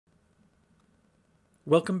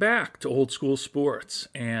Welcome back to Old School Sports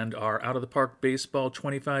and our Out of the Park Baseball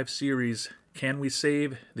 25 series, Can We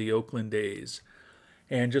Save the Oakland A's?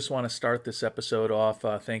 And just want to start this episode off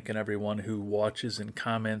thanking everyone who watches and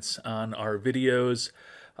comments on our videos.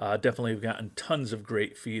 Definitely have gotten tons of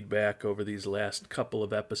great feedback over these last couple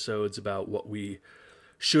of episodes about what we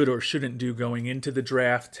should or shouldn't do going into the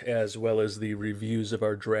draft, as well as the reviews of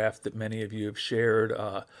our draft that many of you have shared.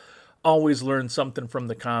 Always learn something from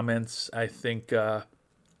the comments. I think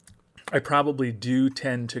I probably do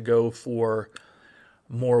tend to go for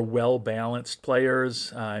more well-balanced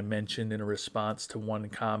players. I mentioned in a response to one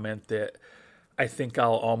comment that I think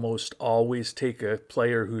I'll almost always take a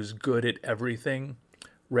player who's good at everything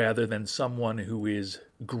rather than someone who is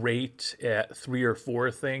great at three or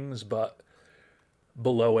four things but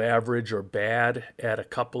below average or bad at a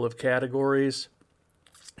couple of categories.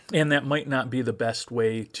 And that might not be the best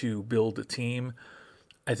way to build a team.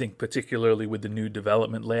 I think particularly with the new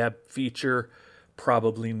development lab feature,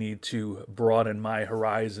 probably need to broaden my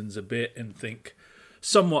horizons a bit and think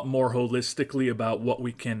somewhat more holistically about what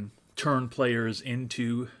we can turn players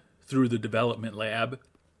into through the development lab.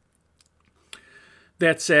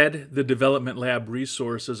 That said, the development lab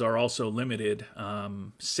resources are also limited.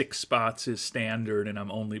 6 spots is standard, and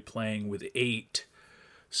I'm only playing with 8.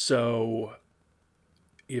 So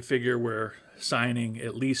you figure we're signing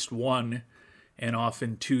at least one and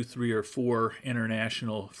often 2, 3, or 4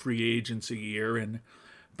 international free agents a year. And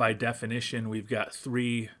by definition, we've got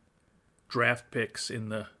 3 draft picks in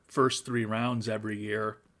the first 3 rounds every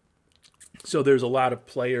year. So there's a lot of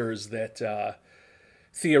players that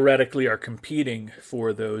theoretically are competing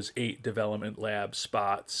for those 8 development lab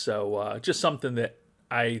spots. So just something that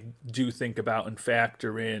I do think about and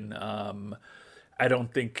factor in. I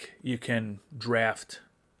don't think you can draft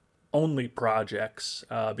only projects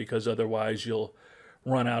because otherwise you'll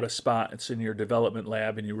run out of spots in your development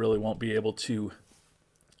lab and you really won't be able to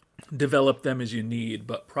develop them as you need,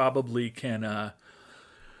 but probably can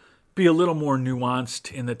be a little more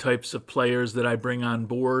nuanced in the types of players that I bring on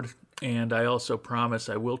board. And I also promise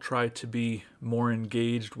I will try to be more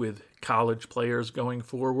engaged with college players going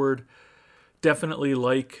forward. Definitely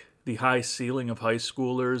like the high ceiling of high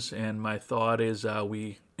schoolers, and my thought is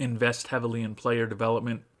we invest heavily in player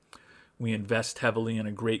development. We invest heavily in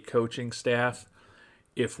a great coaching staff.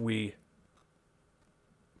 If we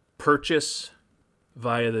purchase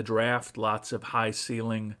via the draft lots of high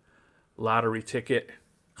ceiling lottery ticket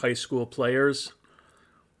high school players,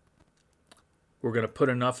 we're going to put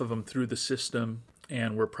enough of them through the system,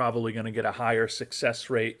 and we're probably going to get a higher success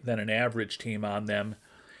rate than an average team on them.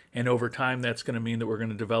 And over time, that's going to mean that we're going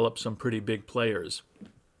to develop some pretty big players.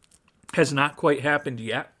 Has not quite happened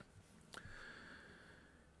yet.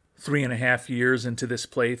 3.5 years into this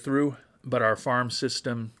playthrough, but our farm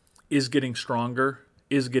system is getting stronger,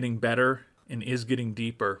 is getting better, and is getting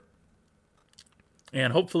deeper.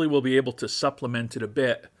 And hopefully we'll be able to supplement it a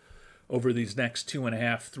bit over these next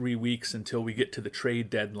 2.5, 3 weeks until we get to the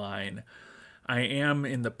trade deadline. I am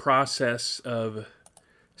in the process of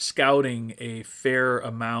scouting a fair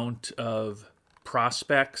amount of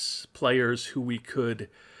prospects, players who we could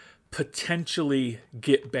potentially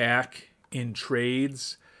get back in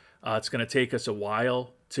trades. It's going to take us a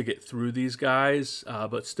while to get through these guys,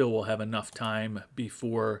 but still we'll have enough time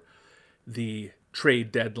before the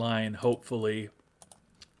trade deadline, hopefully.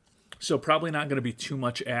 So probably not going to be too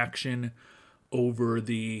much action over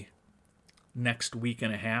the next week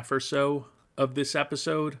and a half or so of this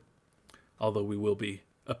episode, although we will be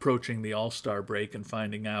approaching the All-Star break and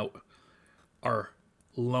finding out our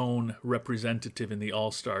lone representative in the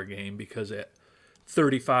All-Star game, because at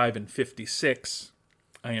 35 and 56,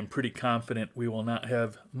 I am pretty confident we will not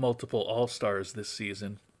have multiple All-Stars this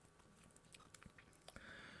season.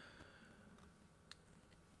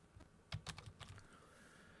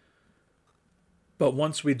 But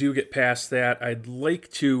once we do get past that, I'd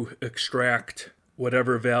like to extract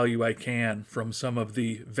whatever value I can from some of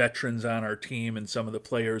the veterans on our team and some of the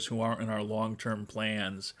players who aren't in our long-term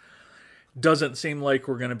plans. Doesn't seem like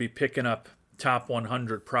we're going to be picking up top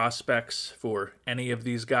 100 prospects for any of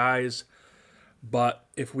these guys. But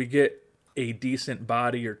if we get a decent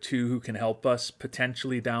body or two who can help us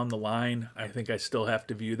potentially down the line, I think I still have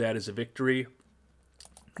to view that as a victory.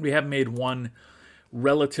 We have made one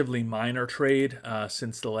relatively minor trade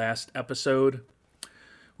since the last episode.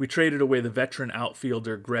 We traded away the veteran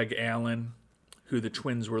outfielder Greg Allen, who the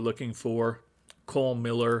Twins were looking for, Cole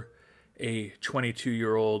Miller, a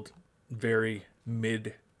 22-year-old, very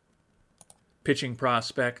mid pitching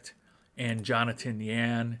prospect, and Jonathan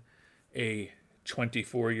Yan, a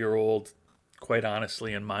 24-year-old, quite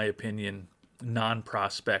honestly, in my opinion,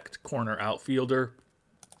 non-prospect corner outfielder.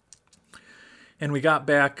 And we got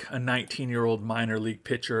back a 19-year-old minor league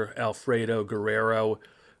pitcher, Alfredo Guerrero.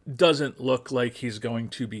 Doesn't look like he's going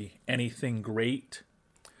to be anything great,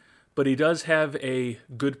 but he does have a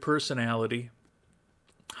good personality,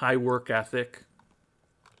 high work ethic,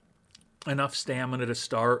 enough stamina to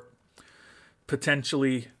start,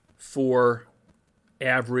 potentially 4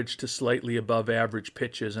 average to slightly above average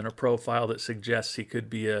pitches, and a profile that suggests he could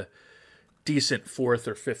be a decent 4th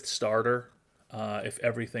or 5th starter if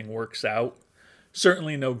everything works out.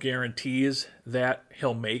 Certainly no guarantees that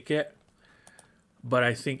he'll make it, but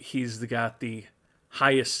I think he's got the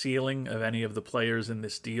highest ceiling of any of the players in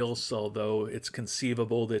this deal. So although it's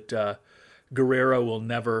conceivable that Guerrero will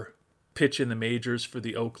never pitch in the majors for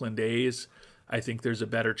the Oakland A's, I think there's a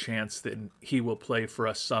better chance that he will play for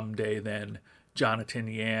us someday than Jonathan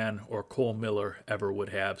Yan or Cole Miller ever would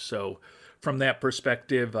have. So from that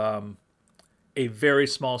perspective, a very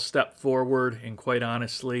small step forward, and quite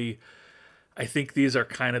honestly, I think these are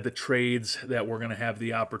kind of the trades that we're going to have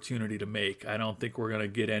the opportunity to make. I don't think we're going to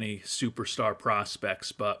get any superstar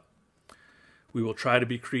prospects, but we will try to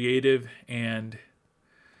be creative and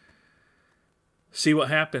see what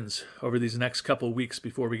happens over these next couple weeks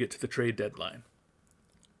before we get to the trade deadline.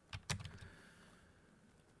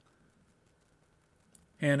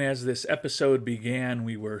 And as this episode began,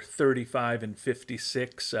 we were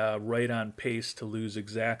 35-56, right on pace to lose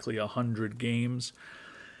exactly 100 games.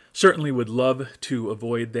 Certainly would love to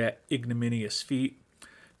avoid that ignominious feat.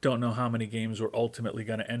 Don't know how many games we're ultimately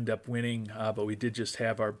going to end up winning, but we did just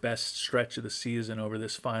have our best stretch of the season over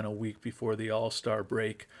this final week before the All-Star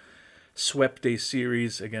break. Swept a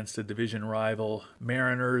series against a division rival,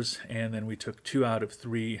 Mariners, and then we took 2 out of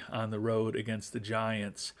 3 on the road against the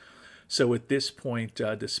Giants. So at this point,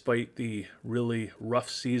 despite the really rough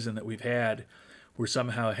season that we've had, we're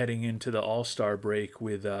somehow heading into the All-Star break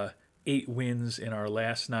with 8 wins in our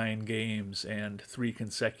last 9 games and 3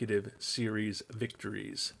 consecutive series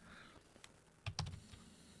victories.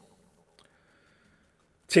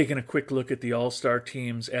 Taking a quick look at the All-Star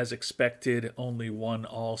teams, as expected, only one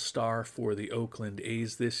All-Star for the Oakland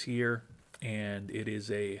A's this year, and it is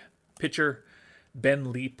a pitcher,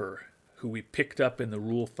 Ben Leeper, who we picked up in the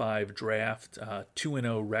Rule 5 draft,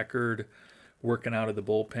 2-0 record, working out of the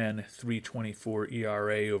bullpen, 3.24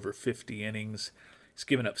 ERA over 50 innings. He's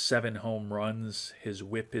given up 7 home runs. His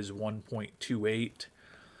whip is 1.28.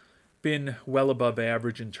 Been well above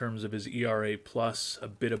average in terms of his ERA plus, a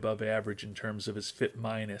bit above average in terms of his FIP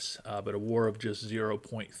minus, but a WAR of just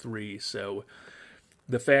 0.3. So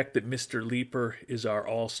the fact that Mr. Leeper is our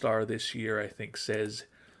all-star this year, I think, says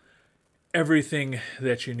everything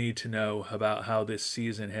that you need to know about how this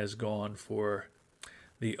season has gone for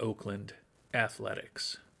the Oakland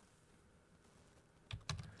Athletics.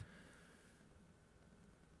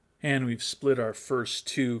 And we've split our first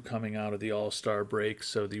 2 coming out of the All-Star break,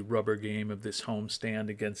 so the rubber game of this homestand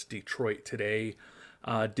against Detroit today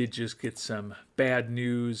did just get some bad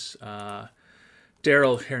news.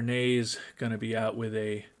 Darell Hernandez going to be out with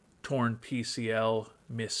a torn PCL,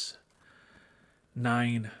 miss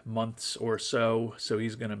 9 months or so, so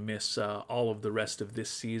he's going to miss all of the rest of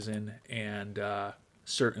this season and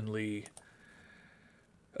certainly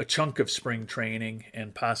a chunk of spring training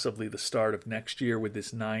and possibly the start of next year with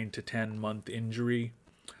this 9 to 10 month injury.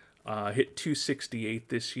 Hit 268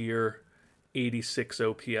 this year, 86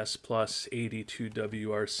 OPS plus, 82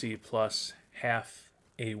 WRC plus, half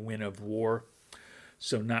a win of WAR.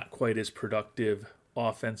 So not quite as productive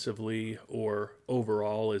offensively or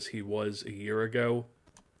overall as he was a year ago.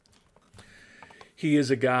 He is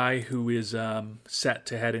a guy who is set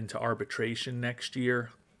to head into arbitration next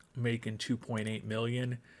year, making $2.8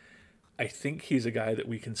 million. I think he's a guy that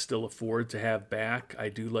we can still afford to have back. I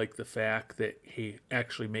do like the fact that he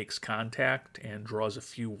actually makes contact and draws a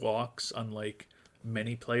few walks, unlike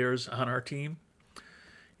many players on our team.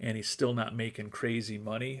 And he's still not making crazy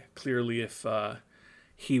money. Clearly, if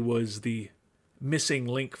he was the missing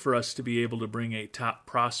link for us to be able to bring a top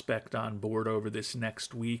prospect on board over this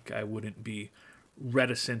next week, I wouldn't be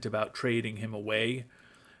reticent about trading him away.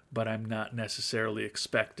 But I'm not necessarily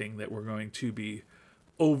expecting that we're going to be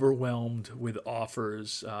overwhelmed with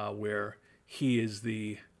offers where he is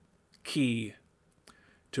the key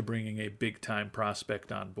to bringing a big-time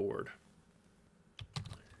prospect on board.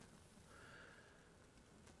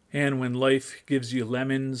 And when life gives you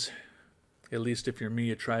lemons, at least if you're me,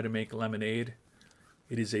 you try to make lemonade.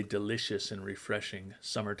 It is a delicious and refreshing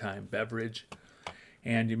summertime beverage.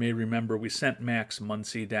 And you may remember we sent Max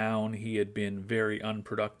Muncy down. He had been very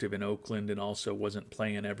unproductive in Oakland and also wasn't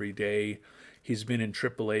playing every day. He's been in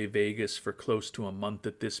AAA Vegas for close to a month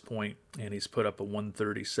at this point, and he's put up a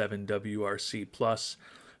 137 WRC plus,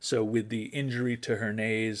 So with the injury to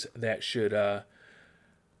Hernandez, that should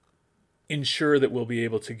ensure that we'll be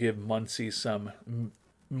able to give Muncy some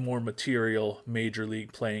more material major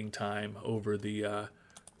league playing time over the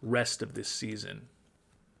rest of this season.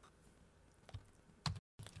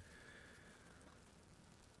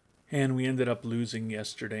 And we ended up losing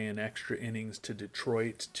yesterday in extra innings to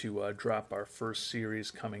Detroit to drop our first series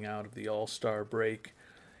coming out of the All-Star break.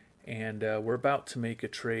 And we're about to make a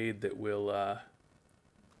trade that will, I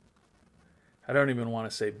don't even want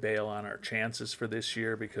to say bail on our chances for this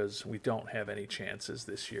year, because we don't have any chances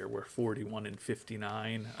this year. We're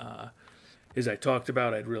 41-59. As I talked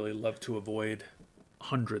about, I'd really love to avoid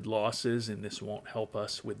 100 losses, and this won't help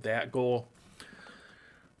us with that goal.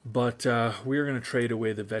 But we're going to trade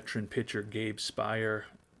away the veteran pitcher Gabe Speier,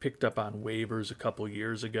 picked up on waivers a couple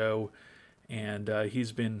years ago, and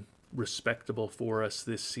he's been respectable for us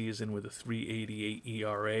this season with a 3.88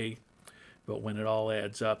 ERA. But when it all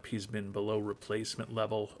adds up, he's been below replacement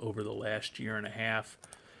level over the last year and a half,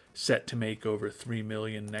 set to make over $3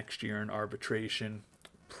 million next year in arbitration.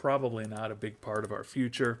 Probably not a big part of our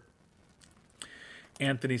future.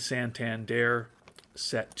 Anthony Santander,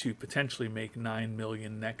 set to potentially make $9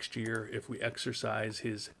 million next year if we exercise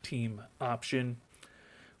his team option,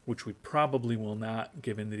 which we probably will not,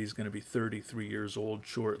 given that he's going to be 33 years old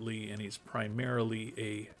shortly, and he's primarily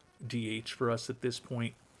a DH for us at this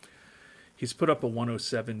point. He's put up a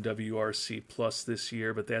 107 WRC plus this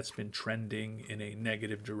year, but that's been trending in a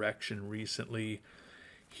negative direction recently.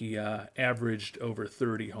 He averaged over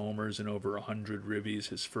 30 homers and over 100 ribbies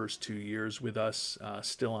his first 2 years with us,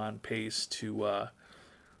 still on pace to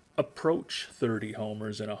approach 30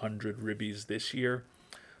 homers and 100 ribbies this year.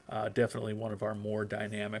 Definitely one of our more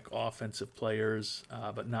dynamic offensive players,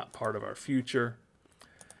 but not part of our future.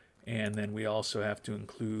 And then we also have to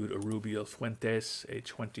include Arubio Fuentes, a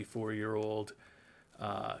 24-year-old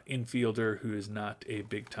infielder who is not a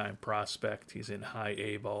big-time prospect. He's in high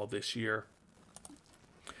A ball this year.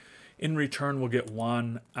 In return, we'll get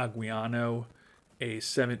Juan Aguiano, a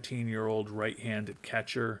 17-year-old right-handed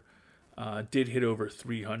catcher. Did hit over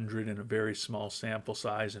 300 in a very small sample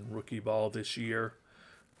size in rookie ball this year.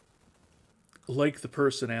 Like the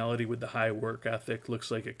personality with the high work ethic,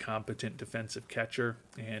 looks like a competent defensive catcher.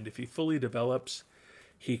 And if he fully develops,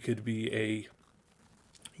 he could be a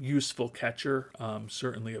useful catcher,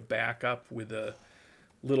 certainly a backup with a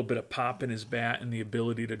little bit of pop in his bat and the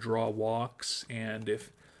ability to draw walks. And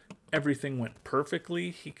if everything went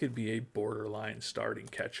perfectly, he could be a borderline starting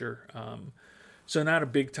catcher. So not a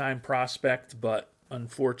big-time prospect, but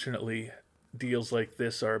unfortunately, deals like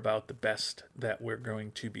this are about the best that we're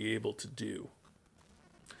going to be able to do.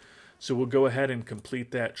 So we'll go ahead and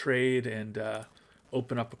complete that trade and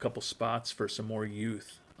open up a couple spots for some more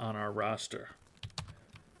youth on our roster.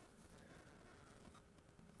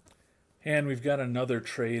 And we've got another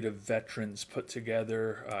trade of veterans put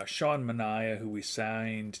together. Sean Manaea, who we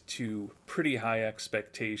signed to pretty high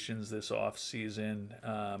expectations this offseason,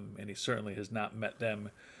 and he certainly has not met them,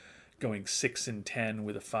 going 6-10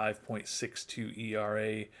 with a 5.62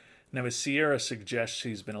 ERA. Now, his Sierra suggests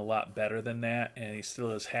he's been a lot better than that, and he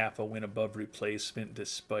still has half a win above replacement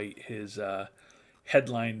despite his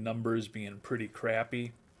headline numbers being pretty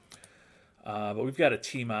crappy. But we've got a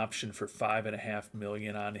team option for $5.5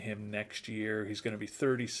 million on him next year. He's going to be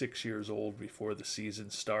 36 years old before the season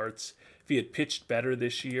starts. If he had pitched better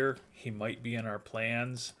this year, he might be in our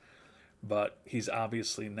plans, but he's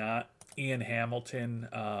obviously not. Ian Hamilton,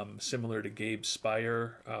 similar to Gabe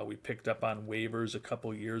Speier, we picked up on waivers a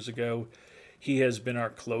couple years ago. He has been our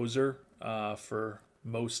closer for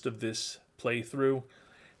most of this playthrough,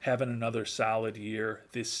 having another solid year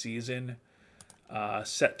this season.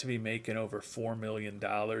 Set to be making over $4 million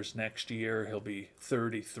next year. He'll be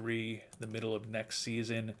 33 the middle of next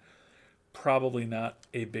season. Probably not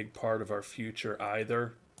a big part of our future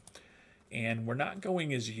either. And we're not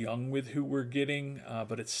going as young with who we're getting,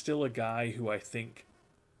 but it's still a guy who I think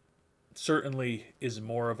certainly is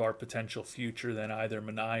more of our potential future than either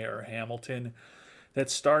Manaea or Hamilton.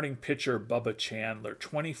 That's starting pitcher Bubba Chandler,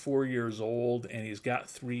 24 years old, and he's got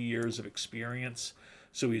 3 years of experience.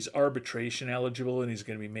 So he's arbitration eligible, and he's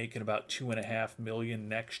going to be making about $2.5 million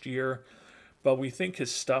next year. But we think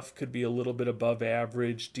his stuff could be a little bit above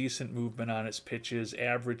average, decent movement on his pitches,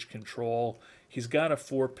 average control. He's got a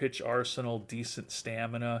 4-pitch arsenal, decent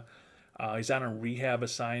stamina. He's on a rehab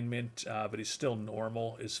assignment, but he's still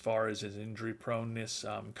normal as far as his injury proneness,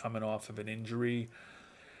 coming off of an injury.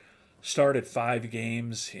 Started 5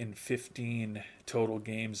 games in 15 total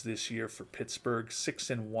games this year for Pittsburgh,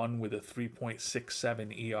 6-1 with a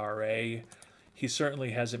 3.67 ERA. He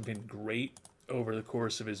certainly hasn't been great over the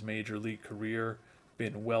course of his major league career.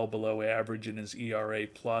 been well below average in his ERA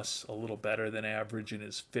plus, a little better than average in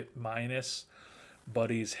his FIP minus. But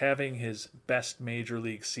he's having his best major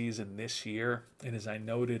league season this year, and as I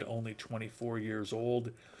noted, only 24 years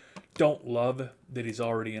old. Don't love that he's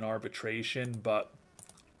already in arbitration, but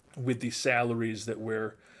with the salaries that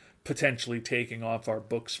we're potentially taking off our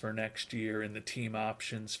books for next year and the team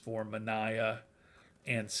options for Manaea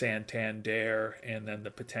and Santander, and then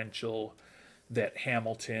the potential that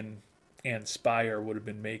Hamilton and Spire would have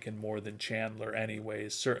been making more than Chandler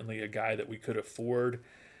anyways, certainly a guy that we could afford.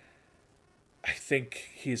 I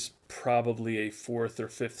think he's probably a fourth or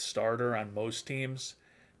fifth starter on most teams.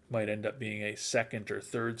 Might end up being a second or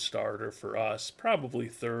third starter for us, probably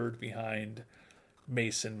third behind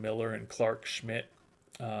Mason Miller and Clark Schmidt.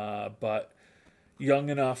 But young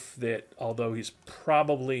enough that although he's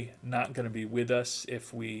probably not going to be with us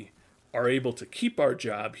if we are able to keep our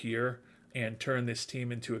job here and turn this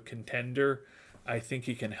team into a contender, I think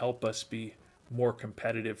he can help us be more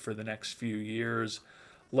competitive for the next few years.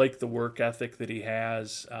 Like the work ethic that he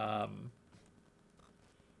has.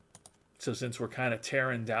 So since we're kind of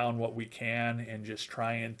tearing down what we can and just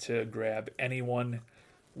trying to grab anyone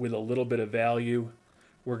with a little bit of value,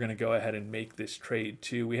 we're going to go ahead and make this trade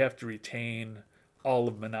too. We have to retain all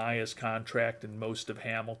of Manaea's contract and most of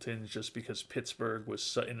Hamilton's just because Pittsburgh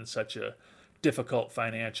was in such a difficult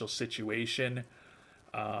financial situation.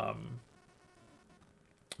 But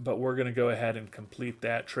we're going to go ahead and complete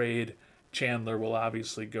that trade. Chandler will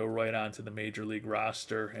obviously go right onto the Major League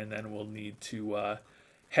roster, and then we'll need to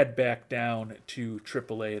head back down to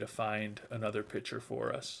AAA to find another pitcher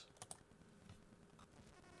for us.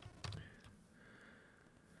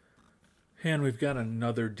 And we've got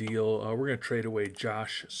another deal. We're going to trade away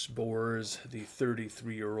Josh Sborz, the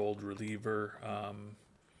 33-year-old reliever.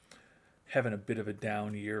 Having a bit of a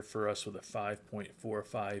down year for us with a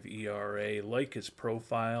 5.45 ERA. Like his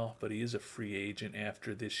profile, but he is a free agent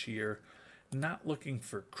after this year. Not looking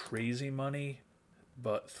for crazy money,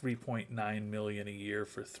 but $3.9 million a year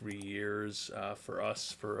for 3 years for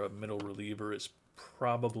us for a middle reliever is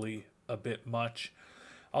probably a bit much.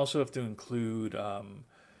 Also have to include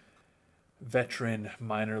veteran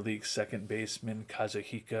minor league second baseman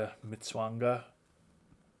Kazuhika Mitswanga,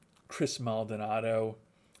 Chris Maldonado,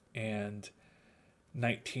 and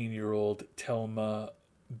 19-year-old Telma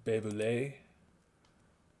Bebule.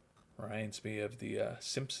 Reminds me of the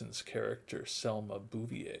Simpsons character Selma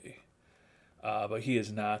Bouvier. But he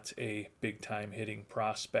is not a big-time hitting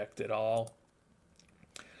prospect at all.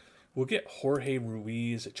 We'll get Jorge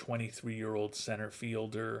Ruiz, a 23-year-old center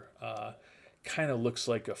fielder. Kind of looks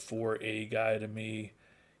like a 4A guy to me.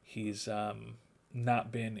 He's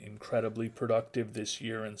not been incredibly productive this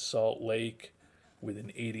year in Salt Lake with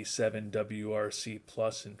an 87 WRC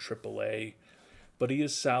plus in AAA. But he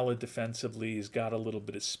is solid defensively. He's got a little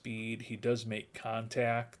bit of speed. He does make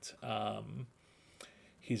contact.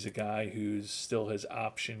 He's a guy who still has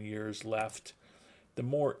option years left. The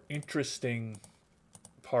more interesting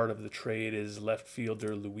part of the trade is left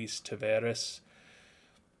fielder Luis Taveras.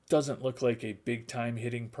 Doesn't look like a big-time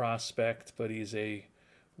hitting prospect, but he's a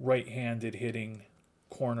right-handed hitting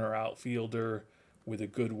corner outfielder with a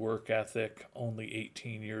good work ethic, only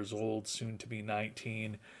 18 years old, soon to be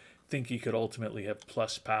 19. Think he could ultimately have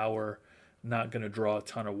plus power, not going to draw a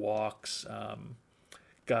ton of walks.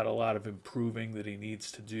 Got a lot of improving that he needs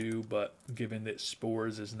to do, but given that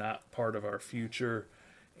Sborz is not part of our future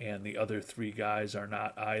and the other three guys are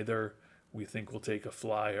not either, we think we'll take a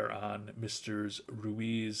flyer on Mr.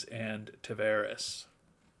 Ruiz and Taveras.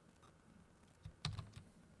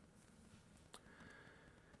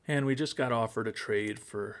 And we just got offered a trade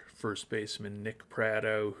for first baseman Nick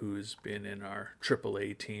Pratto, who's been in our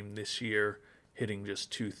AAA team this year, hitting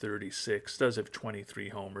just .236, does have 23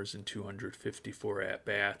 homers and 254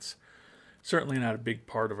 at-bats. Certainly not a big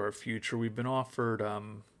part of our future. We've been offered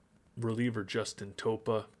reliever Justin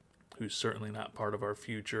Topa, who's certainly not part of our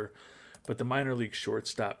future, but the minor league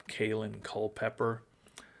shortstop Kalen Culpepper.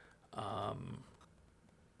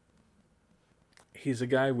 He's a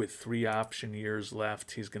guy with 3 option years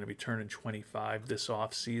left. He's going to be turning 25 this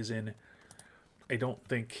offseason. I don't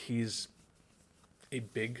think he's a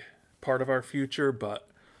big part of our future, but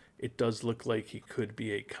it does look like he could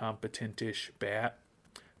be a competent-ish bat.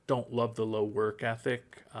 Don't love the low work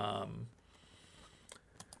ethic,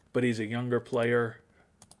 but he's a younger player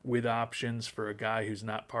with options for a guy who's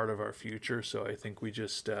not part of our future, so I think we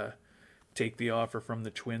just take the offer from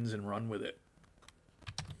the Twins and run with it.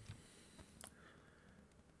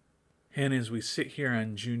 And as we sit here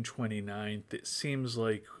on June 29th, it seems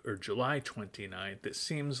like, or July 29th, it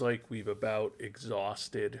seems like we've about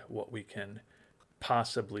exhausted what we can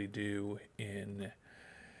possibly do in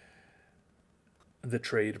the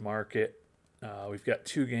trade market. We've got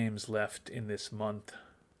 2 games left in this month,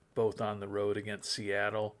 both on the road against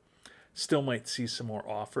Seattle. Still might see some more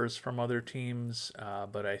offers from other teams,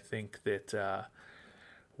 but I think that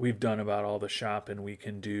we've done about all the shopping we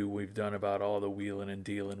can do. We've done about all the wheeling and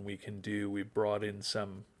dealing we can do. We've brought in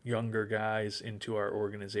some younger guys into our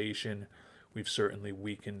organization. We've certainly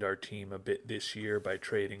weakened our team a bit this year by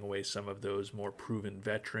trading away some of those more proven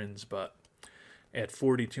veterans, but at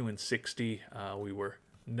 42-60, we were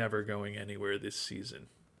never going anywhere this season.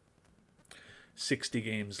 60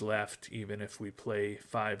 games left. Even if we play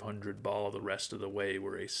 500 ball the rest of the way,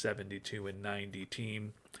 we're a 72-90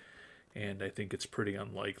 team, and I think it's pretty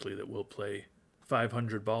unlikely that we'll play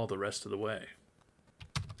 500 ball the rest of the way.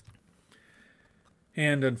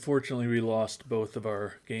 And unfortunately, we lost both of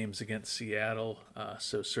our games against Seattle.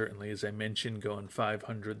 So certainly, as I mentioned, going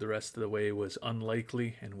 500 the rest of the way was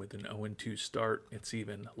unlikely. And with an 0-2 start, it's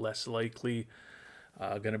even less likely.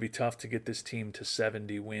 Going to be tough to get this team to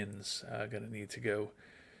 70 wins. Going to need to go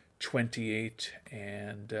 28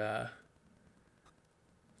 and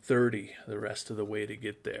 30 the rest of the way to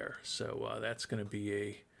get there. So that's going to be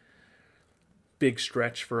a big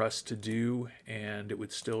stretch for us to do, and it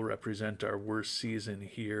would still represent our worst season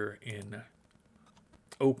here in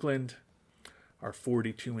Oakland. Our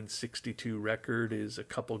 42-62 record is a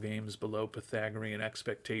couple games below Pythagorean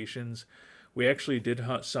expectations. We actually did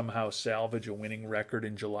somehow salvage a winning record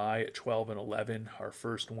in July at 12-11, our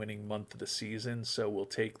first winning month of the season, so we'll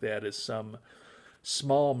take that as some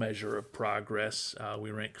small measure of progress. We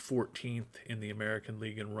rank 14th in the American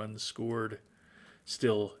League in runs scored,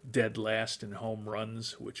 still dead last in home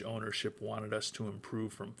runs, which ownership wanted us to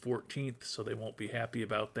improve from 14th, so they won't be happy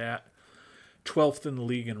about that. 12th in the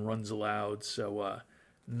league in runs allowed, so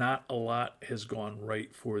not a lot has gone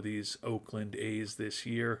right for these Oakland A's this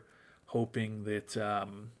year. Hoping that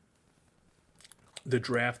the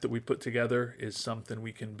draft that we put together is something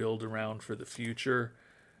we can build around for the future,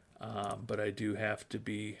 but I do have to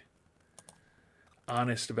be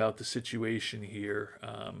honest about the situation here.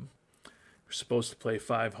 We're supposed to play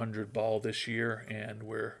 500 ball this year, and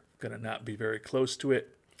we're going to not be very close to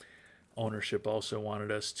it. Ownership also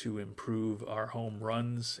wanted us to improve our home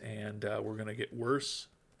runs, and we're going to get worse.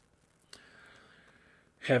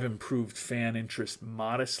 Have improved fan interest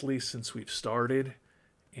modestly since we've started,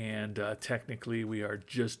 and technically we are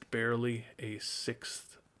just barely a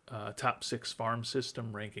top 6 farm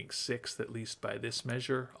system, ranking 6th at least by this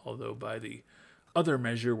measure, although by the other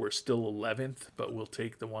measure we're still 11th, but we'll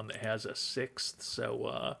take the one that has us 6th.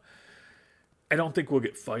 So I don't think we'll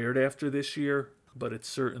get fired after this year, but it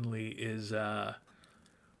certainly is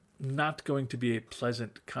not going to be a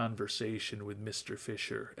pleasant conversation with Mr.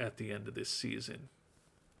 Fisher at the end of this season.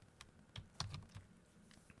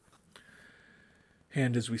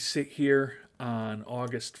 And as we sit here on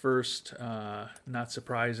August 1st, not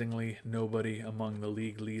surprisingly, nobody among the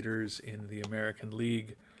league leaders in the American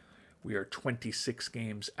League. We are 26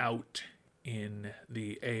 games out in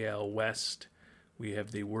the AL West. We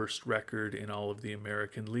have the worst record in all of the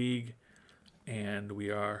American League, and we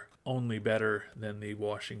are only better than the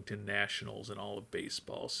Washington Nationals in all of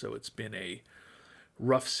baseball. So it's been a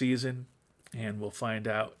rough season, and we'll find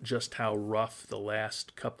out just how rough the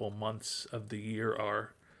last couple months of the year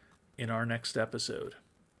are in our next episode.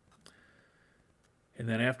 And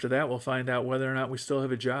then after that, we'll find out whether or not we still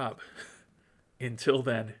have a job. Until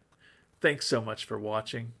then, thanks so much for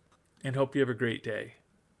watching, and hope you have a great day.